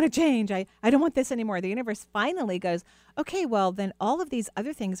I want to change. I don't want this anymore. The universe finally goes, okay, well then all of these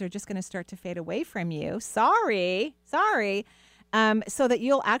other things are just going to start to fade away from you. Sorry. So that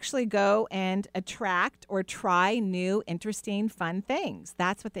you'll actually go and attract or try new, interesting, fun things.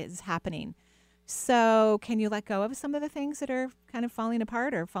 That's what is happening. So can you let go of some of the things that are kind of falling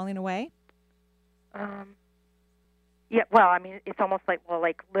apart or falling away? Yeah, well, I mean, it's almost like,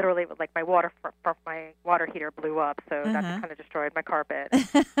 literally, like my water heater blew up, so that kind of destroyed my carpet.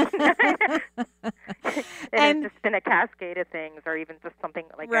 And it's just been a cascade of things, or even just something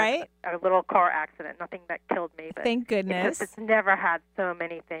like a little car accident, nothing that killed me. But thank goodness. It's never had so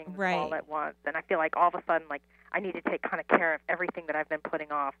many things all at once, and I feel like all of a sudden, like, I need to take kind of care of everything that I've been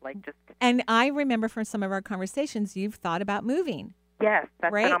putting off, And I remember from some of our conversations, you've thought about moving. Yes,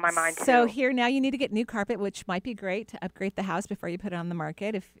 that's been on my mind too. So here now you need to get new carpet, which might be great to upgrade the house before you put it on the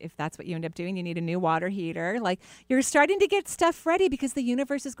market. If that's what you end up doing, you need a new water heater. Like, you're starting to get stuff ready because the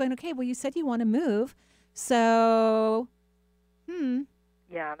universe is going, okay, well, you said you want to move. So,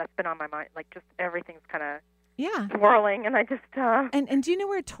 Yeah, that's been on my mind. Like, just everything's kind of swirling, and I just... And do you know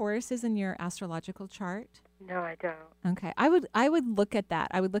where Taurus is in your astrological chart? No, I don't. Okay. I would look at that.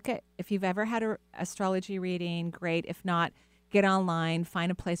 I would look at, if you've ever had an astrology reading, great. If not, get online, find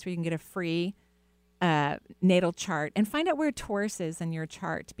a place where you can get a free natal chart, and find out where Taurus is in your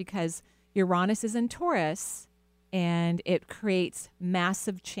chart, because Uranus is in Taurus, and it creates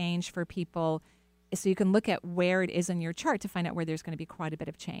massive change for people. So you can look at where it is in your chart to find out where there's going to be quite a bit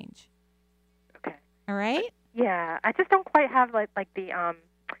of change. Okay. All right? Yeah. I just don't quite have I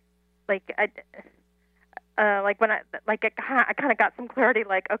kind of got some clarity,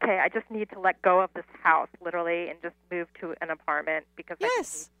 like, okay, I just need to let go of this house, literally, and just move to an apartment, because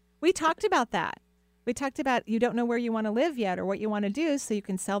we talked about that. We talked about you don't know where you want to live yet or what you want to do, so you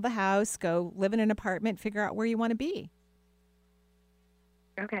can sell the house, go live in an apartment, figure out where you want to be.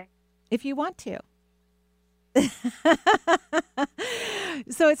 Okay. If you want to.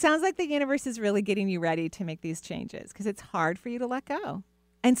 So it sounds like the universe is really getting you ready to make these changes, because it's hard for you to let go.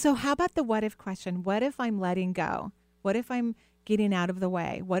 And so how about the what if question? What if I'm letting go? What if I'm getting out of the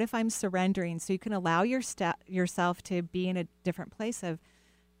way? What if I'm surrendering? So you can allow yourself to be in a different place of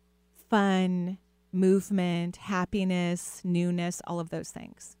fun, movement, happiness, newness, all of those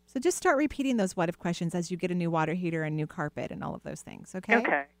things. So just start repeating those what if questions as you get a new water heater and new carpet and all of those things, okay?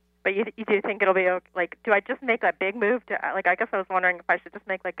 Okay. But you do think it'll be okay? Like, do I just make a big move to, like, I guess I was wondering if I should just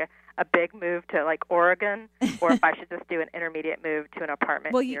make like a big move to like Oregon, or if I should just do an intermediate move to an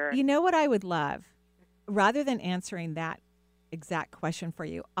apartment here. Well, you know what I would love? Rather than answering that exact question for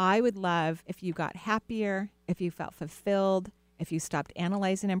you, I would love if you got happier, if you felt fulfilled, if you stopped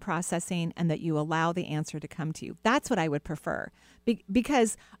analyzing and processing, and that you allow the answer to come to you. That's what I would prefer,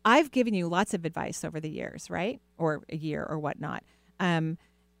 because I've given you lots of advice over the years, right? Or a year or whatnot.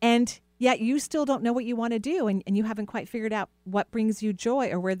 And yet you still don't know what you want to do, and you haven't quite figured out what brings you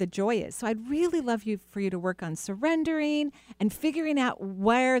joy or where the joy is. So I'd really love for you to work on surrendering and figuring out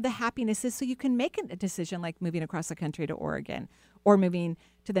where the happiness is, so you can make a decision like moving across the country to Oregon, or moving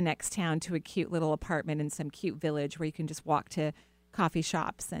to the next town to a cute little apartment in some cute village where you can just walk to coffee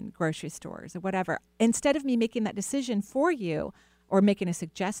shops and grocery stores or whatever. Instead of me making that decision for you or making a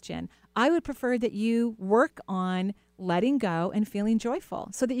suggestion, I would prefer that you work on letting go and feeling joyful,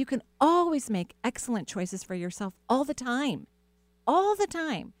 so that you can always make excellent choices for yourself all the time,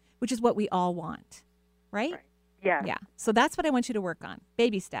 which is what we all want, right? Yeah. Yeah. So that's what I want you to work on.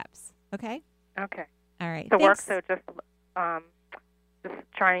 Baby steps. Okay? Okay. All right. So work, so just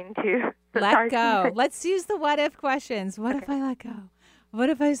trying to let go. Let's use the what if questions. What if I let go? What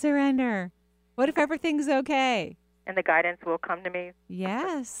if I surrender? What if everything's okay? And the guidance will come to me?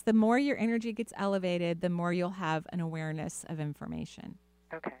 Yes. The more your energy gets elevated, the more you'll have an awareness of information.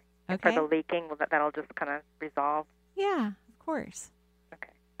 Okay. And for the leaking, that'll just kind of resolve? Yeah, of course.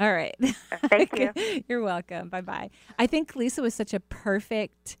 Okay. All right. Thank you. You're welcome. Bye-bye. I think Lisa was such a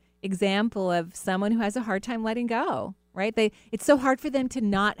perfect example of someone who has a hard time letting go, right? It's so hard for them to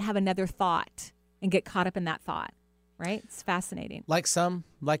not have another thought and get caught up in that thought, right? It's fascinating. Like some,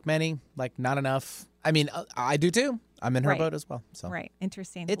 like many, like not enough. I mean, I do too. I'm in her boat as well. So right,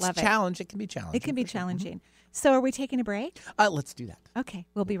 interesting. It's Love a challenge. It can be challenging. It can be challenging. So, are we taking a break? Let's do that. Okay,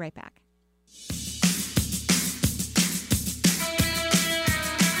 we'll be right back.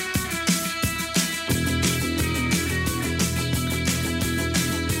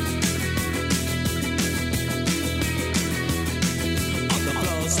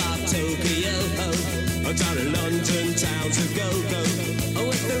 down in London town to go.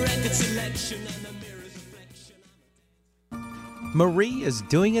 With the record selection and the mirror's reflection. Marie is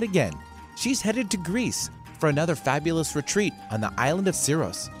doing it again. She's headed to Greece for another fabulous retreat on the island of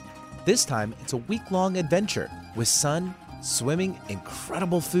Syros. This time, it's a week-long adventure with sun, swimming,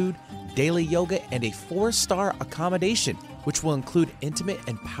 incredible food, daily yoga, and a 4-star accommodation, which will include intimate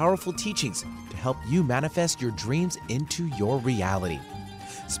and powerful teachings to help you manifest your dreams into your reality.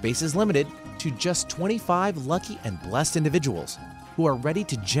 Space is limited to just 25 lucky and blessed individuals who are ready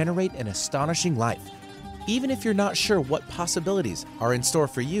to generate an astonishing life. Even if you're not sure what possibilities are in store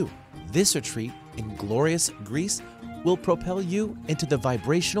for you, this retreat in glorious Greece will propel you into the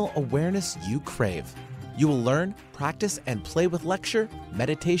vibrational awareness you crave. You will learn, practice, and play with lecture,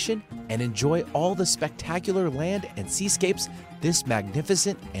 meditation, and enjoy all the spectacular land and seascapes this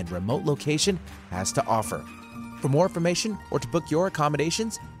magnificent and remote location has to offer. For more information or to book your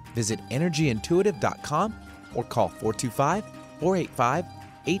accommodations, visit energyintuitive.com or call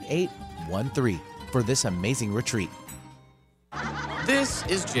 425-485-8813 for this amazing retreat. This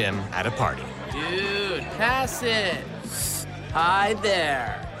is Jim at a party. Dude, pass it. Hi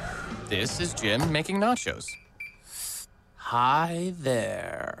there. This is Jim making nachos. Hi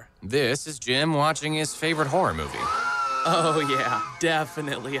there. This is Jim watching his favorite horror movie. Oh yeah,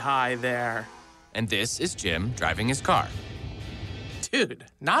 definitely hi there. And this is Jim driving his car. Dude,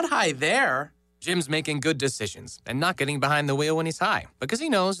 not hi there. Jim's making good decisions and not getting behind the wheel when he's high, because he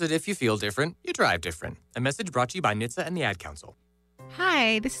knows that if you feel different, you drive different. A message brought to you by NHTSA and the Ad Council.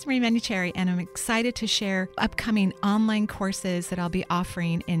 Hi, this is Marie Manucherry, and I'm excited to share upcoming online courses that I'll be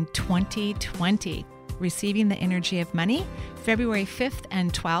offering in 2020. Receiving the Energy of Money, February 5th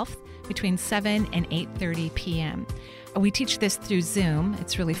and 12th, between 7 and 8:30 p.m. We teach this through Zoom.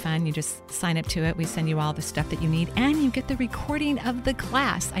 It's really fun. You just sign up to it. We send you all the stuff that you need, and you get the recording of the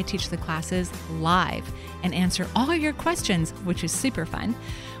class. I teach the classes live and answer all your questions, which is super fun.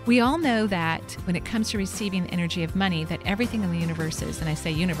 We all know that when it comes to receiving the energy of money, that everything in the universe is, and I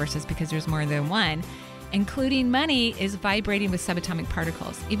say universes because there's more than one, including money, is vibrating with subatomic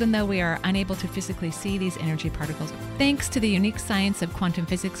particles, even though we are unable to physically see these energy particles. Thanks to the unique science of quantum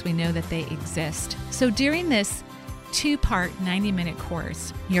physics, we know that they exist. So during this 2-part 90-minute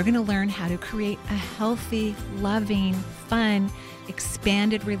course, you're going to learn how to create a healthy, loving, fun,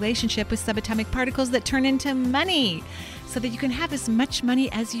 expanded relationship with subatomic particles that turn into money so that you can have as much money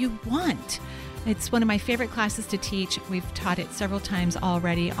as you want. It's one of my favorite classes to teach. We've taught it several times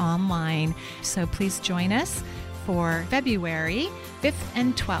already online. So please join us for February 5th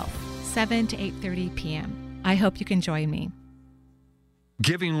and 12th, 7 to 8:30 p.m. I hope you can join me.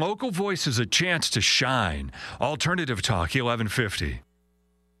 Giving local voices a chance to shine. Alternative Talk 1150.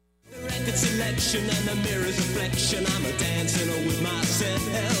 The record selection and the mirror's reflection. I'm a dancing with myself.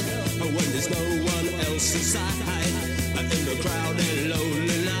 When there's no one else inside. In the crowded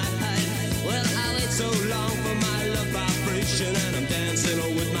lonely night. Well, I wait so long for my love vibration, and I'm dancing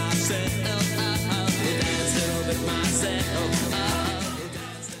with myself. Dancing with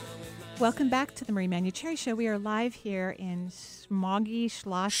myself. Welcome back to the Marie Manucherry Show. We are live here in Smoggy,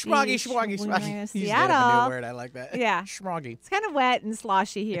 Seattle. You made up a new word. I like that. Yeah. Smoggy. It's kind of wet and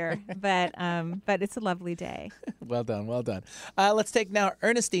sloshy here, but it's a lovely day. Well done. Well done. Let's take now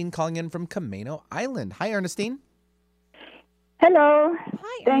Ernestine calling in from Camano Island. Hi, Ernestine. Hello.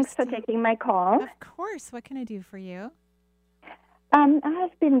 Hi, Thanks Ernestine. for taking my call. Of course. What can I do for you? I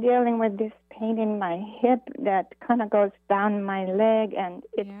have been dealing with this pain in my hip that kind of goes down my leg, and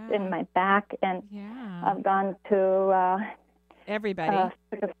it's in my back. And I've gone to everybody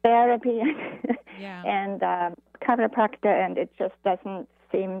sort of therapy Yeah. and chiropractor, and it just doesn't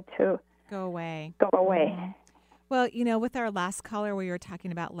seem to Go away. Mm-hmm. Well, with our last caller, we were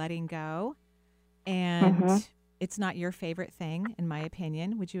talking about letting go, and it's not your favorite thing, in my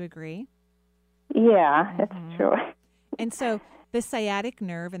opinion. Would you agree? Yeah, that's true. And so the sciatic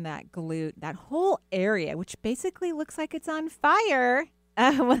nerve and that glute, that whole area, which basically looks like it's on fire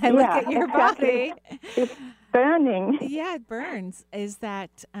when I look at your body. It's burning. Yeah, it burns. Is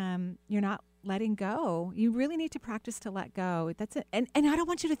that you're not letting go. You really need to practice to let go. That's it. And I don't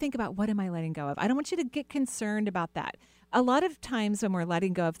want you to think about, what am I letting go of? I don't want you to get concerned about that. A lot of times when we're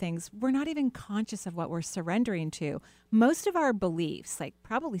letting go of things, we're not even conscious of what we're surrendering to. Most of our beliefs, like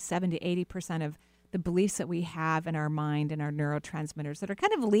probably 70 to 80% of the beliefs that we have in our mind and our neurotransmitters that are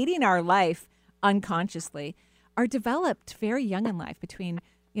kind of leading our life unconsciously, are developed very young in life, between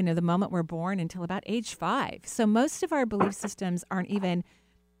the moment we're born until about age 5. So most of our belief systems aren't even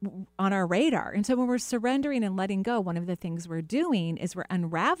on our radar. And so when we're surrendering and letting go, one of the things we're doing is we're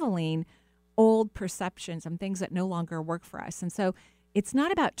unraveling old perceptions and things that no longer work for us. And so it's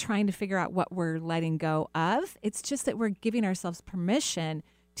not about trying to figure out what we're letting go of. It's just that we're giving ourselves permission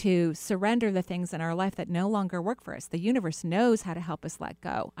to surrender the things in our life that no longer work for us. The universe knows how to help us let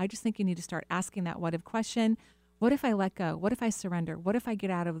go. I just think you need to start asking that what if question. What if I let go? What if I surrender? What if I get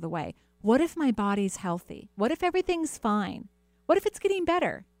out of the way? What if my body's healthy? What if everything's fine? What if it's getting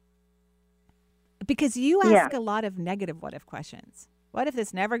better? Because you ask a lot of negative what if questions. What if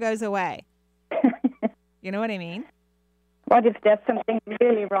this never goes away? You know what I mean? What if there's something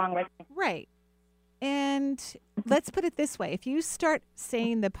really wrong with me? Right. And let's put it this way. If you start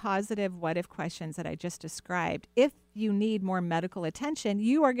saying the positive what if questions that I just described, if you need more medical attention,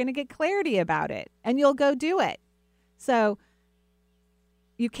 you are going to get clarity about it and you'll go do it. So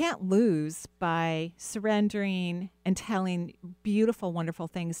you can't lose by surrendering and telling beautiful, wonderful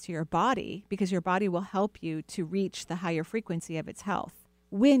things to your body, because your body will help you to reach the higher frequency of its health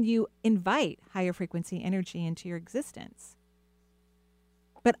when you invite higher frequency energy into your existence.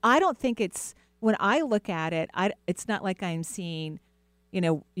 But I don't think it's, when I look at it, it's not like I'm seeing,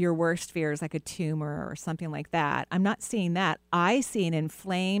 your worst fears like a tumor or something like that. I'm not seeing that. I see an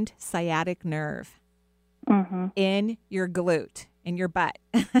inflamed sciatic nerve in your glute, in your butt.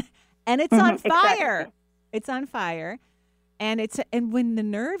 And it's on fire. Exactly. It's on fire. And when the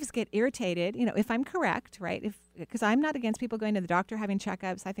nerves get irritated, if I'm correct, right? Because I'm not against people going to the doctor, having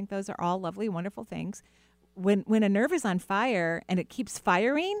checkups. I think those are all lovely, wonderful things. When a nerve is on fire and it keeps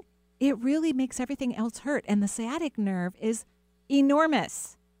firing, it really makes everything else hurt. And the sciatic nerve is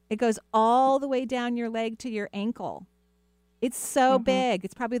enormous. It goes all the way down your leg to your ankle. It's so big.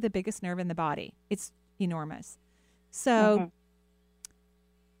 It's probably the biggest nerve in the body. It's enormous. So,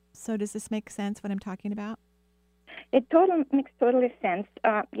 so does this make sense what I'm talking about? It makes totally sense.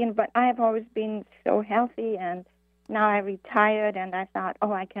 But I have always been so healthy, and now I retired, and I thought,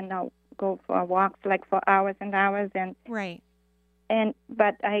 I can now go for walks like for hours and hours, and right.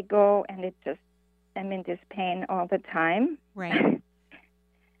 But I go, and I'm in this pain all the time. Right.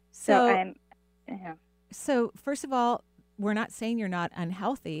 So So first of all, we're not saying you're not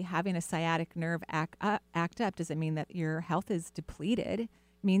unhealthy. Having a sciatic nerve act up doesn't mean that your health is depleted. It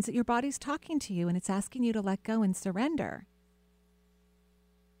means that your body's talking to you and it's asking you to let go and surrender.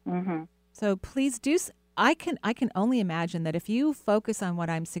 So please do. I can only imagine that if you focus on what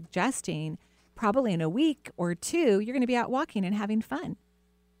I'm suggesting, probably in a week or two, you're going to be out walking and having fun.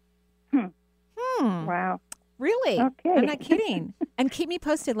 Wow. Really? Okay. I'm not kidding. And keep me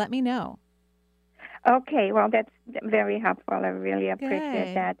posted. Let me know. Okay. Well, that's very helpful. I really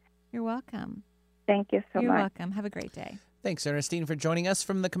appreciate that. You're welcome. Thank you so much. You're welcome. Have a great day. Thanks, Ernestine, for joining us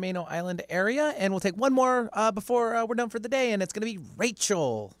from the Camino Island area. And we'll take one more before we're done for the day, and it's going to be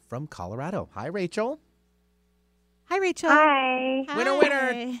Rachel from Colorado. Hi, Rachel. Hi, Rachel. Hi. Winner,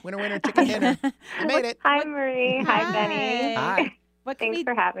 winner. Winner, winner, chicken dinner. You made it. Hi, Marie. Hi, Benny. Hi. Thanks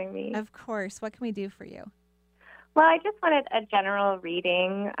for having me. Of course. What can we do for you? Well, I just wanted a general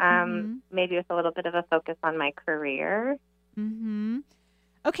reading, maybe with a little bit of a focus on my career.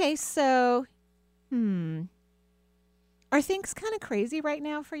 Okay, so, are things kind of crazy right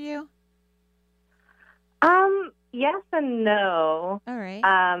now for you? Yes and no. All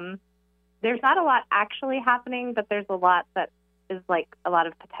right. There's not a lot actually happening, but there's a lot that is like a lot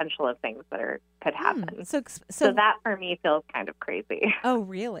of potential of things that could happen. So that for me feels kind of crazy. Oh,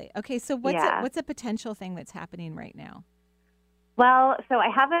 really? Okay. So what's a potential thing that's happening right now? Well, so I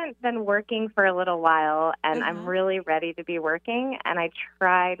haven't been working for a little while, and I'm really ready to be working. And I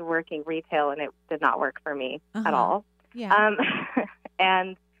tried working retail, and it did not work for me at all. Yeah.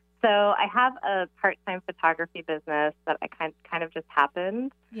 And so I have a part-time photography business that I kind of just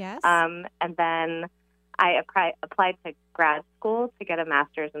happened. Yes. And then I applied to grad school to get a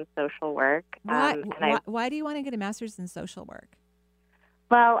master's in social work. Why do you want to get a master's in social work?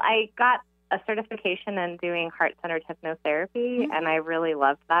 Well, I got a certification in doing heart-centered hypnotherapy, and I really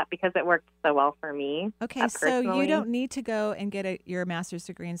loved that because it worked so well for me. Okay, so you don't need to go and get your master's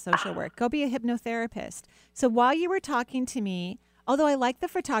degree in social work. Go be a hypnotherapist. So while you were talking to me, although I like the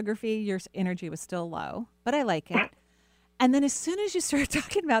photography, your energy was still low, but I like it. And then as soon as you started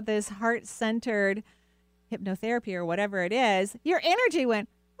talking about this heart-centered hypnotherapy or whatever it is, your energy went,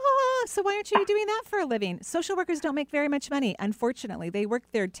 so why aren't you doing that for a living? Social workers don't make very much money, unfortunately. They work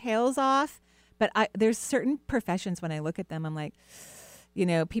their tails off, but there's certain professions when I look at them, I'm like,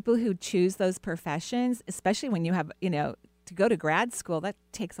 people who choose those professions, especially when you have, to go to grad school, that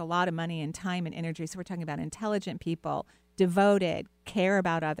takes a lot of money and time and energy. So we're talking about intelligent people, devoted, care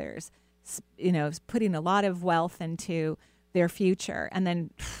about others, putting a lot of wealth into their future, and then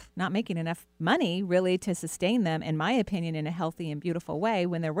not making enough money really to sustain them, in my opinion, in a healthy and beautiful way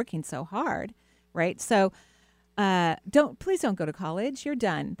when they're working so hard, right? So Please don't go to college. You're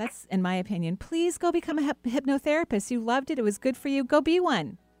done. That's in my opinion. Please go become a hypnotherapist. You loved it. It was good for you. Go be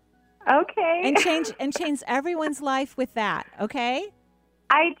one. Okay. And change everyone's life with that. Okay.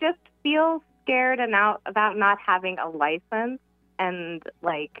 I just feel scared about not having a license and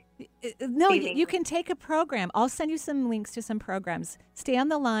like. No, you can take a program. I'll send you some links to some programs. Stay on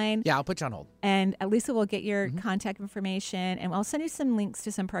the line. Yeah, I'll put you on hold. And Lisa will get your contact information, and I'll send you some links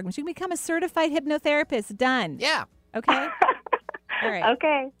to some programs. You can become a certified hypnotherapist. Done. Yeah. Okay? All right.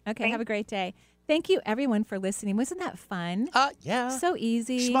 Okay. Okay, have a great day. Thank you, everyone, for listening. Wasn't that fun? Yeah. So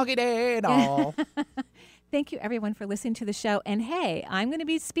easy. Schmoggy day and all. Thank you, everyone, for listening to the show. And, hey, I'm going to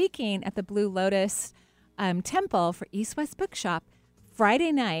be speaking at the Blue Lotus Temple for East West Bookshop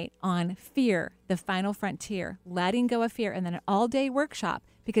Friday night on Fear, the Final Frontier, letting go of fear, and then an all-day workshop,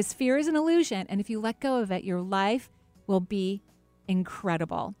 because fear is an illusion, and if you let go of it, your life will be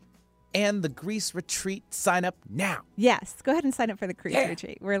incredible. And the Greece retreat, sign up now. Yes, go ahead and sign up for the Greece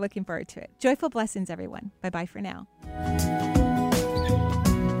retreat. We're looking forward to it. Joyful blessings, everyone. Bye-bye for now.